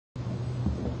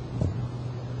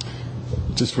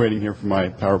Just waiting here for my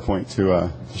PowerPoint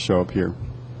to show up here.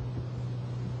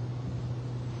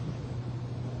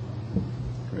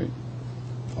 Great.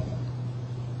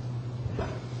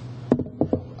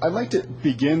 I'd like to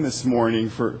begin this morning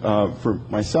for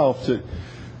myself to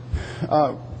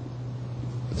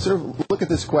sort of look at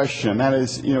this question. That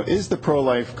is the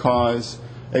pro-life cause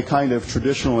a kind of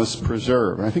traditionalist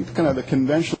preserve? And I think kind of the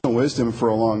conventional wisdom for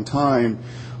a long time,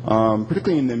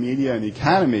 particularly in the media and the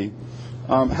academy,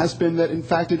 has been that, in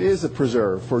fact, it is a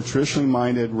preserve for traditionally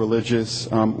minded, religious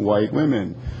white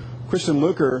women. Kristen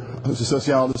Luker, who's a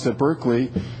sociologist at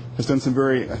Berkeley, has done some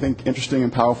very, I think, interesting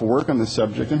and powerful work on this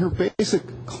subject. And her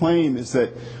basic claim is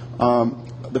that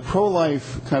the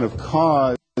pro-life kind of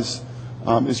cause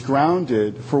is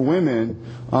grounded for women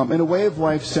in a way of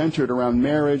life centered around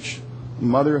marriage,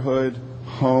 motherhood,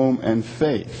 home, and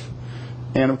faith.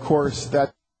 And, of course,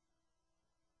 that's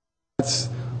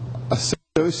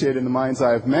associated in the mind's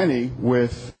eye of many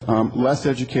with less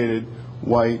educated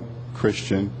white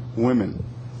Christian women.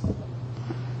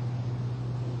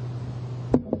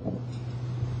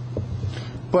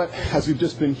 But as we've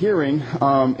just been hearing,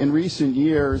 in recent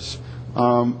years,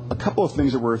 a couple of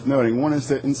things are worth noting. One is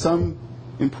that in some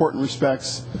important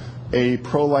respects, a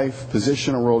pro-life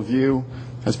position or worldview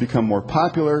has become more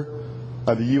popular.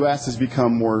 The U.S. has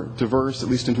become more diverse, at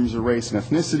least in terms of race and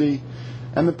ethnicity.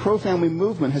 And the pro-family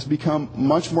movement has become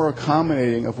much more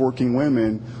accommodating of working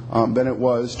women than it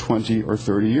was 20 or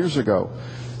 30 years ago.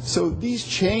 So these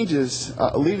changes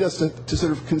lead us to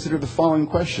sort of consider the following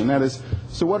question. That is,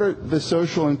 so what are the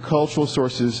social and cultural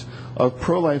sources of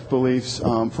pro-life beliefs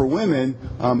for women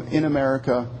in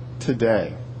America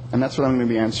today? And that's what I'm going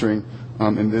to be answering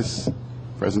in this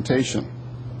presentation.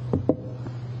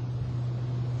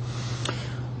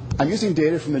 I'm using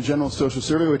data from the General Social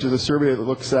Survey, which is a survey that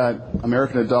looks at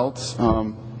American adults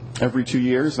every 2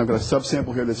 years. And I've got a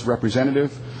subsample here that's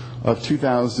representative of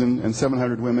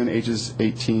 2,700 women ages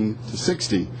 18 to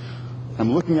 60.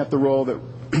 I'm looking at the role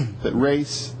that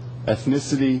race,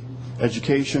 ethnicity,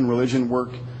 education, religion,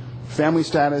 work, family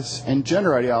status, and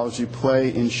gender ideology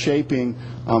play in shaping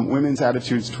women's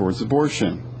attitudes towards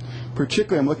abortion.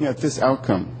 Particularly, I'm looking at this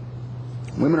outcome.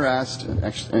 Women are asked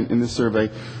in this survey,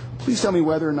 please tell me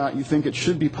whether or not you think it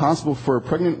should be possible for a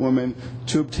pregnant woman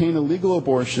to obtain a legal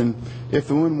abortion if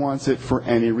the woman wants it for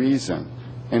any reason.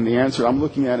 And the answer I'm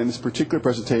looking at in this particular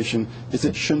presentation is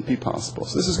it shouldn't be possible.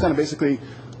 So this is kind of basically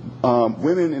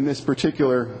women in this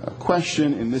particular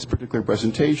question, in this particular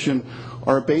presentation,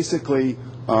 are basically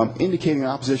indicating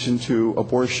opposition to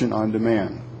abortion on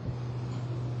demand.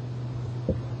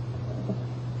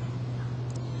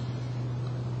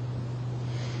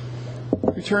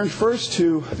 We turn first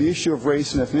to the issue of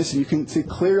race and ethnicity. You can see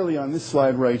clearly on this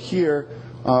slide right here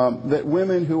that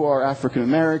women who are African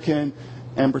American,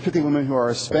 and particularly women who are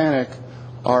Hispanic,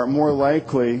 are more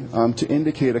likely to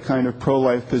indicate a kind of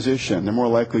pro-life position. They're more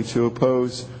likely to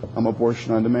oppose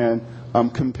abortion on demand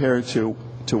compared to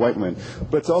white women.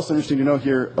 But it's also interesting to note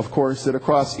here, of course, that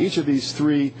across each of these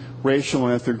three racial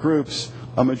and ethnic groups,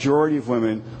 a majority of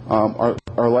women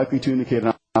are likely to indicate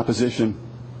an opposition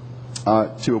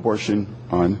to abortion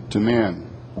on demand.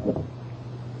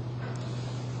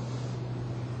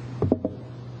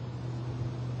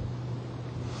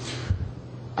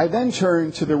 I then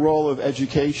turn to the role of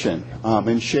education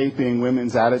in shaping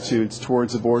women's attitudes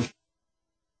towards abortion.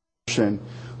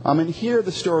 And here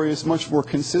the story is much more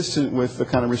consistent with the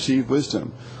kind of received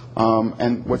wisdom.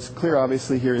 And what's clear,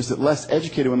 obviously, here is that less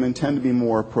educated women tend to be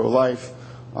more pro-life.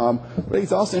 But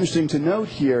it's also interesting to note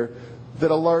here that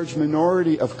a large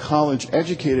minority of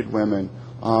college-educated women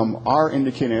are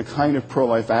indicating a kind of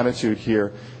pro-life attitude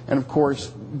here. And, of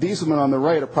course, these women on the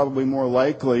right are probably more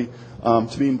likely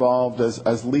to be involved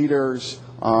as leaders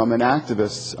and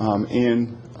activists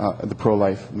in the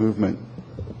pro-life movement.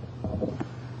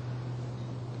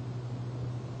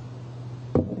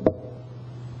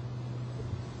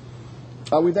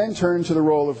 We then turn to the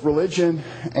role of religion,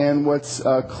 and what's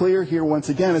clear here once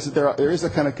again is that there is a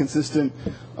kind of consistent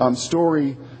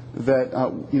story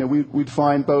that we'd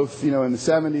find both in the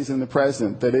 70s and the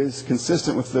present that is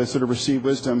consistent with the sort of received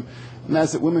wisdom, and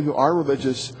that's that women who are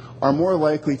religious are more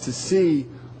likely to see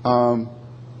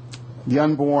the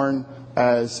unborn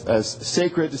as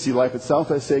sacred, to see life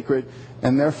itself as sacred,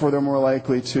 and therefore they're more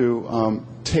likely to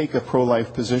take a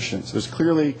pro-life position. So there's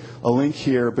clearly a link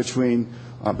here between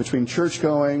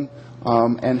church-going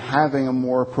and having a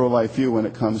more pro-life view when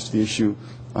it comes to the issue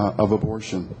of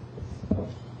abortion.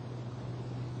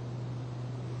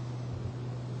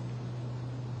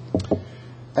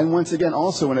 And once again,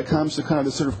 also when it comes to kind of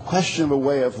the sort of question of a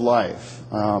way of life,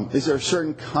 is there a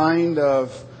certain kind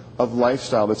of of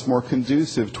lifestyle that's more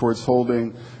conducive towards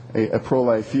holding a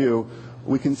pro-life view,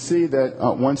 we can see that,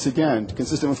 once again,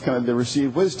 consistent with kind of the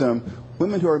received wisdom,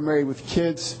 women who are married with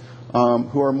kids,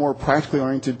 who are more practically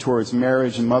oriented towards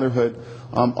marriage and motherhood,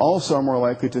 also are more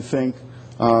likely to think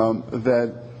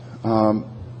that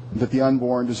the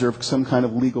unborn deserve some kind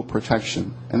of legal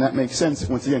protection. And that makes sense,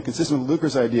 once again, consistent with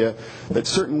Lueker's idea that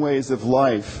certain ways of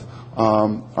life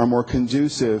are more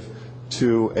conducive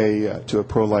to a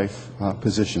pro-life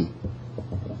position.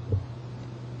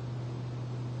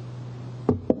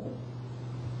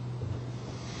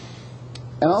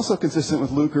 And also consistent with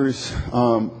Lueker's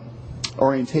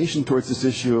orientation towards this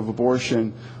issue of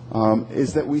abortion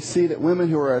is that we see that women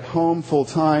who are at home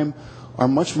full-time are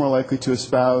much more likely to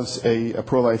espouse a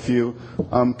pro-life view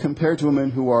compared to women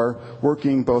who are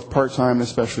working both part-time and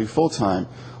especially full-time.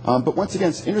 But once again,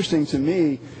 it's interesting to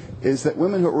me is that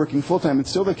women who are working full-time,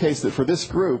 it's still the case that for this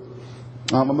group,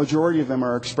 a majority of them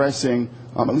are expressing,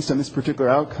 at least on this particular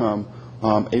outcome,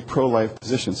 a pro-life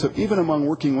position. So even among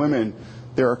working women,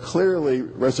 there are clearly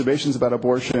reservations about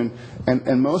abortion,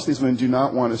 and most of these women do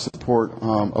not want to support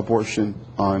abortion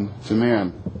on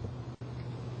demand.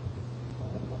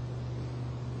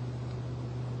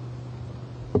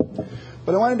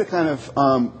 But I wanted to kind of,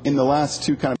 in the last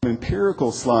two kind of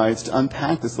empirical slides, to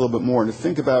unpack this a little bit more and to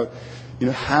think about,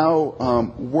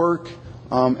 how work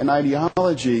and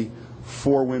ideology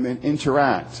for women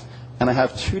interact. And I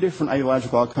have two different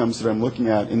ideological outcomes that I'm looking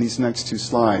at in these next two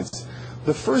slides.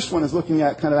 The first one is looking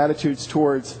at kind of attitudes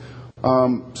towards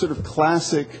sort of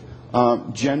classic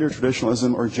gender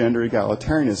traditionalism or gender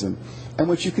egalitarianism. And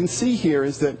what you can see here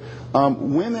is that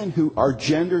women who are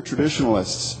gender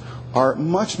traditionalists are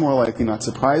much more likely, not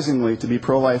surprisingly, to be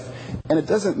pro-life, and it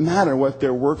doesn't matter what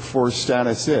their workforce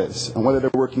status is, and whether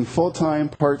they're working full-time,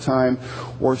 part-time,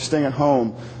 or staying at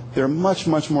home, they're much,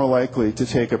 much more likely to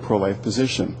take a pro-life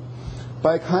position.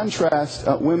 By contrast,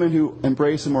 women who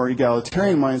embrace a more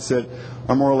egalitarian mindset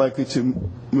are more likely to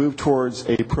move towards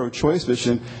a pro-choice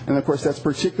position, and of course that's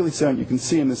particularly so, you can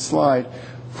see in this slide,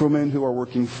 for women who are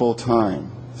working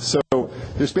full-time. So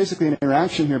there's basically an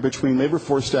interaction here between labor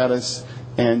force status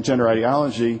and gender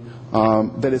ideology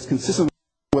that is consistent with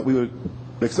what we would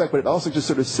expect, but it also just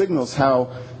sort of signals how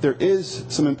there is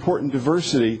some important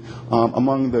diversity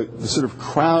among the sort of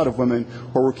crowd of women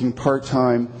who are working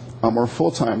part-time or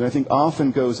full-time that I think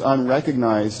often goes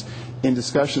unrecognized in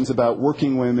discussions about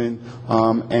working women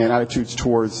and attitudes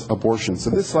towards abortion. So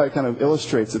this slide kind of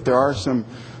illustrates that there are some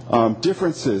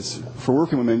differences for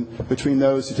working women between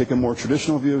those who take a more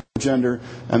traditional view of gender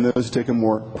and those who take a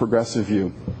more progressive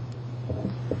view.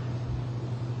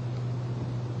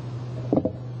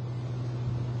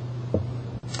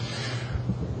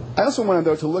 I also wanted,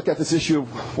 though, to look at this issue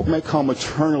of what we might call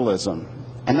maternalism.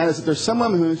 And that is that there's some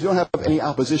women who don't have any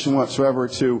opposition whatsoever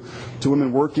to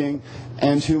women working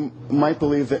and who might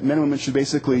believe that men and women should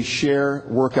basically share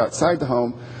work outside the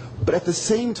home, but at the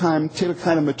same time take a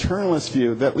kind of maternalist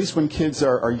view that at least when kids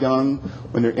are young,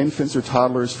 when they're infants or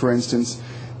toddlers, for instance,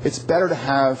 it's better to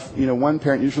have one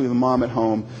parent, usually the mom, at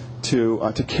home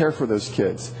to care for those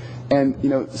kids. And,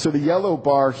 so the yellow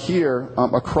bar here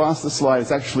across the slide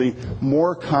is actually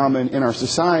more common in our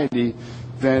society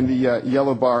than the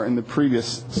yellow bar in the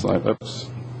previous slide. Oops.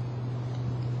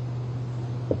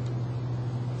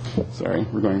 Sorry,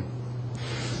 we're going.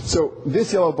 So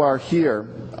this yellow bar here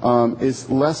is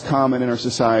less common in our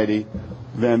society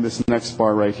than this next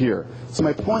bar right here. So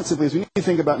my point simply is we need to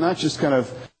think about not just kind of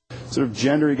sort of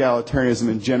gender egalitarianism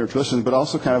and gender traditionalism, but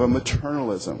also kind of a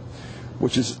maternalism,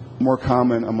 which is more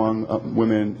common among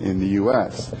women in the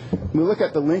U.S. When we look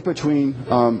at the link between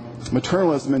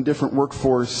maternalism and different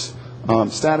workforce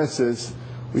statuses,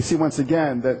 we see once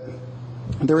again that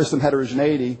there is some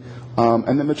heterogeneity,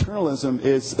 and that maternalism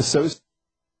is associated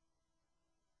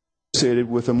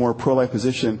with a more pro-life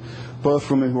position, both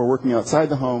for women who are working outside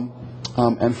the home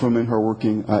and for women who are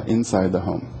working inside the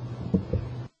home.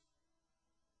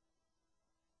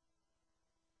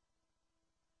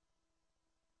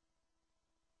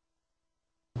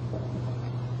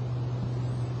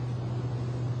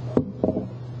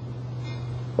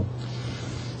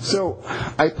 So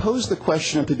I posed the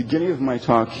question at the beginning of my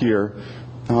talk here,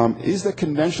 is the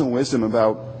conventional wisdom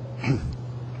about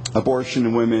abortion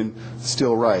in women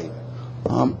still right?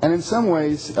 And in some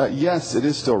ways, yes, it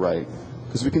is still right.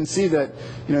 Because we can see that,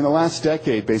 in the last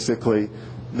decade, basically,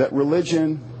 that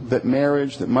religion, that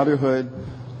marriage, that motherhood,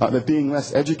 that being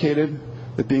less educated,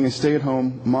 that being a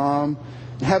stay-at-home mom,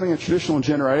 and having a traditional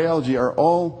gender ideology are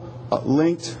all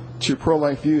linked to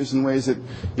pro-life views in ways that,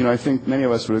 I think many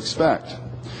of us would expect.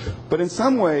 But in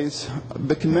some ways,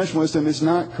 the conventional wisdom is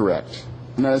not correct.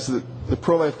 and that is that the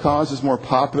pro-life cause is more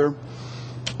popular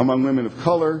among women of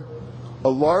color. A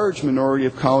large minority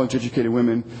of college-educated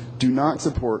women do not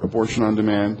support abortion on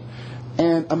demand,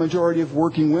 and a majority of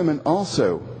working women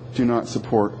also do not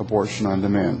support abortion on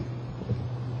demand.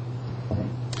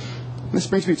 This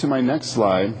brings me to my next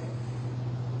slide.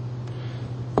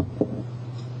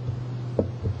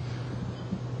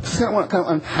 I want to kind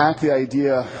of unpack the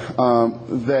idea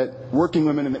that working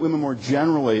women and that women more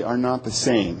generally are not the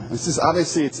same. This is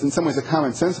obviously, it's in some ways a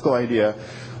commonsensical idea,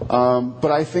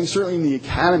 but I think certainly in the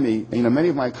academy, many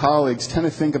of my colleagues tend to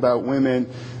think about women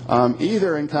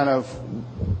either in kind of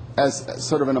as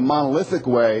sort of in a monolithic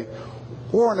way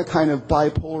or in a kind of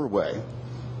bipolar way.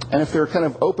 And if they're kind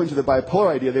of open to the bipolar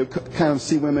idea, they would kind of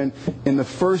see women in the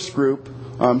first group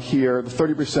here, the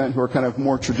 30% who are kind of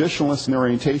more traditionalist in their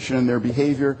orientation and their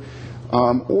behavior,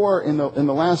 or in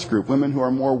the last group, women who are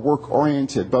more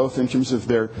work-oriented, both in terms of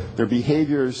their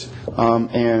behaviors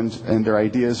and their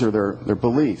ideas or their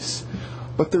beliefs.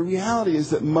 But the reality is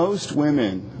that most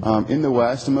women in the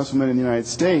West and most women in the United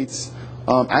States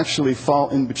actually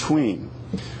fall in between.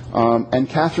 And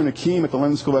Catherine Akeem at the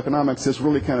London School of Economics has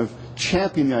really kind of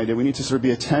championed the idea we need to sort of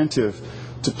be attentive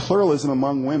to pluralism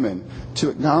among women, to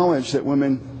acknowledge that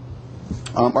women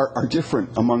are different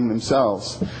among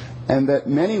themselves, and that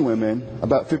many women,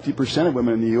 about 50% of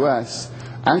women in the U.S.,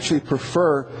 actually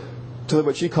prefer to live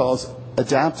what she calls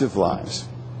adaptive lives,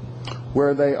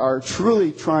 where they are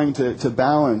truly trying to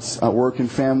balance work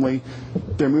and family.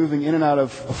 They're moving in and out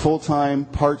of full-time,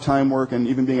 part-time work, and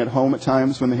even being at home at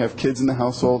times when they have kids in the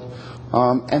household.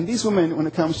 And these women, when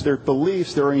it comes to their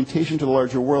beliefs, their orientation to the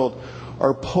larger world,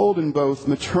 are pulled in both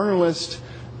maternalist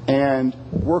and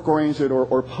work-oriented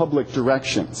or public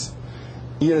directions.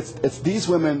 Yet it's these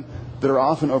women that are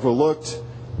often overlooked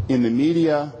in the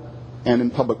media and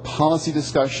in public policy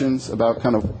discussions about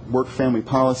kind of work-family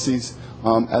policies,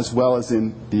 as well as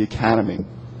in the academy.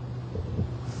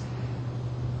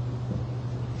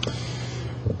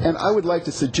 And I would like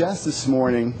to suggest this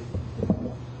morning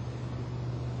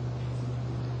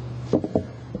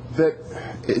that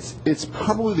it's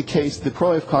probably the case that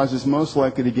pro-life cause is most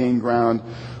likely to gain ground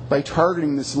by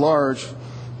targeting this large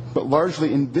but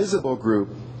largely invisible group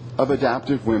of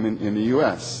adaptive women in the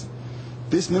U.S.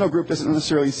 This middle group doesn't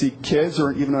necessarily see kids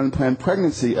or even unplanned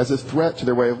pregnancy as a threat to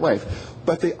their way of life,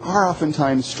 but they are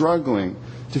oftentimes struggling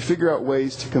to figure out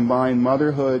ways to combine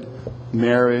motherhood,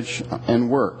 marriage, and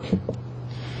work.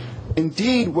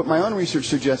 Indeed, what my own research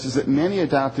suggests is that many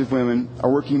adoptive women are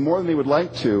working more than they would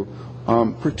like to,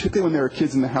 particularly when there are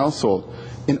kids in the household,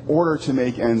 in order to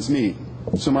make ends meet.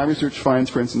 So my research finds,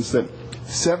 for instance, that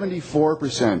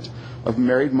 74% of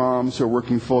married moms who are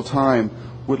working full-time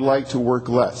would like to work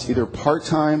less, either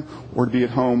part-time or to be at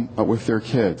home with their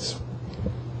kids.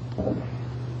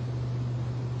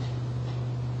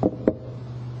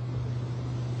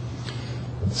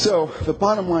 So the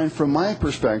bottom line from my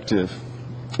perspective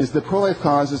is the pro-life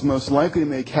cause is most likely to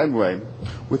make headway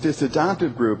with this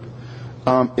adoptive group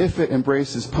if it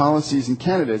embraces policies and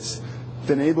candidates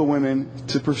that enable women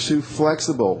to pursue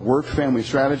flexible work-family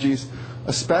strategies,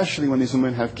 especially when these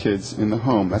women have kids in the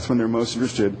home. That's when they're most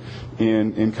interested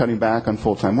in cutting back on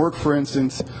full-time work, for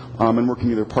instance, and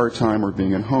working either part-time or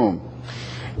being at home.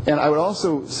 And I would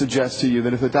also suggest to you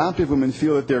that if adoptive women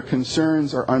feel that their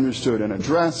concerns are understood and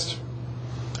addressed,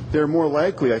 they're more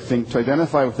likely, I think, to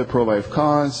identify with the pro-life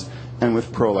cause and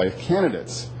with pro-life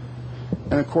candidates.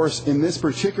 And of course, in this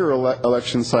particular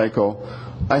election cycle,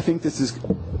 I think this is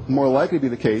more likely to be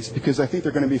the case because I think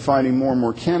they're going to be finding more and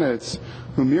more candidates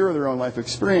who mirror their own life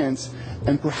experience,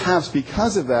 and perhaps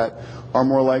because of that are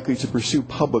more likely to pursue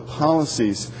public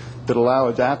policies that allow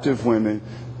adaptive women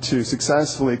to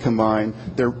successfully combine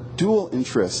their dual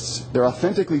interests, their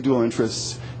authentically dual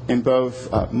interests in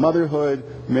both motherhood,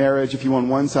 marriage, if you want, on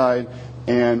one side,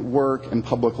 and work and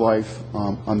public life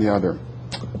on the other.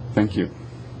 Thank you.